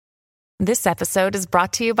This episode is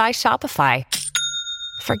brought to you by Shopify.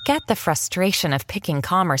 Forget the frustration of picking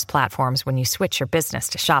commerce platforms when you switch your business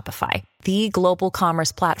to Shopify, the global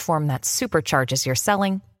commerce platform that supercharges your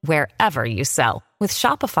selling wherever you sell. With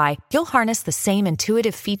Shopify, you'll harness the same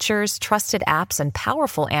intuitive features, trusted apps, and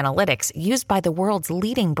powerful analytics used by the world's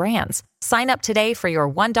leading brands. Sign up today for your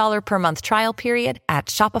 $1 per month trial period at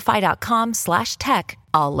shopify.com/tech,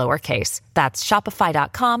 all lowercase. That's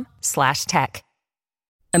shopify.com/tech.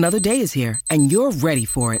 Another day is here, and you're ready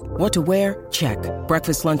for it. What to wear? Check.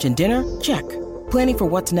 Breakfast, lunch, and dinner? Check. Planning for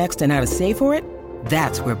what's next and how to save for it?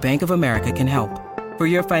 That's where Bank of America can help. For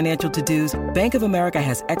your financial to-dos, Bank of America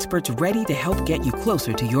has experts ready to help get you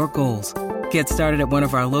closer to your goals. Get started at one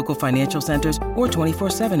of our local financial centers or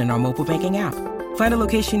 24/7 in our mobile banking app. Find a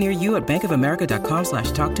location near you at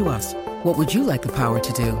bankofamerica.com/talktous. What would you like the power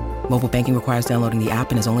to do? Mobile banking requires downloading the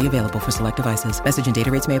app and is only available for select devices. Message and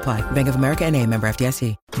data rates may apply. Bank of America N.A., member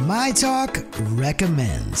FDIC. My Talk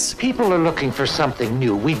recommends. People are looking for something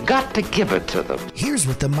new. We've got to give it to them. Here's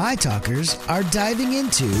what the My Talkers are diving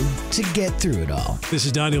into to get through it all. This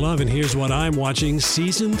is Donnie Love, and here's what I'm watching.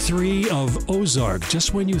 Season 3 of Ozark.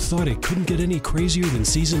 Just when you thought it couldn't get any crazier than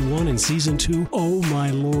Season 1 and Season 2, oh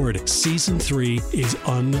my Lord. Season 3 is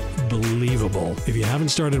unbelievable. If you haven't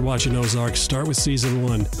started watching Ozark, start with Season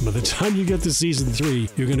 1. And by the time you get to Season 3,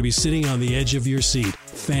 you're going to be sitting on the edge of your seat.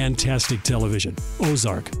 Fantastic television.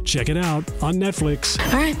 Ozark. Check it out on Netflix.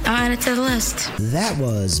 All right, I'll add it to the list. That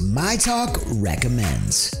was My Talk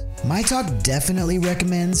Recommends. My Talk definitely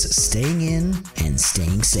recommends staying in and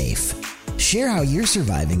staying safe. Share how you're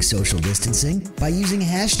surviving social distancing by using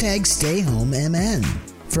hashtag StayHomeMN.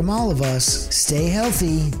 From all of us, stay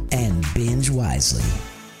healthy and binge wisely.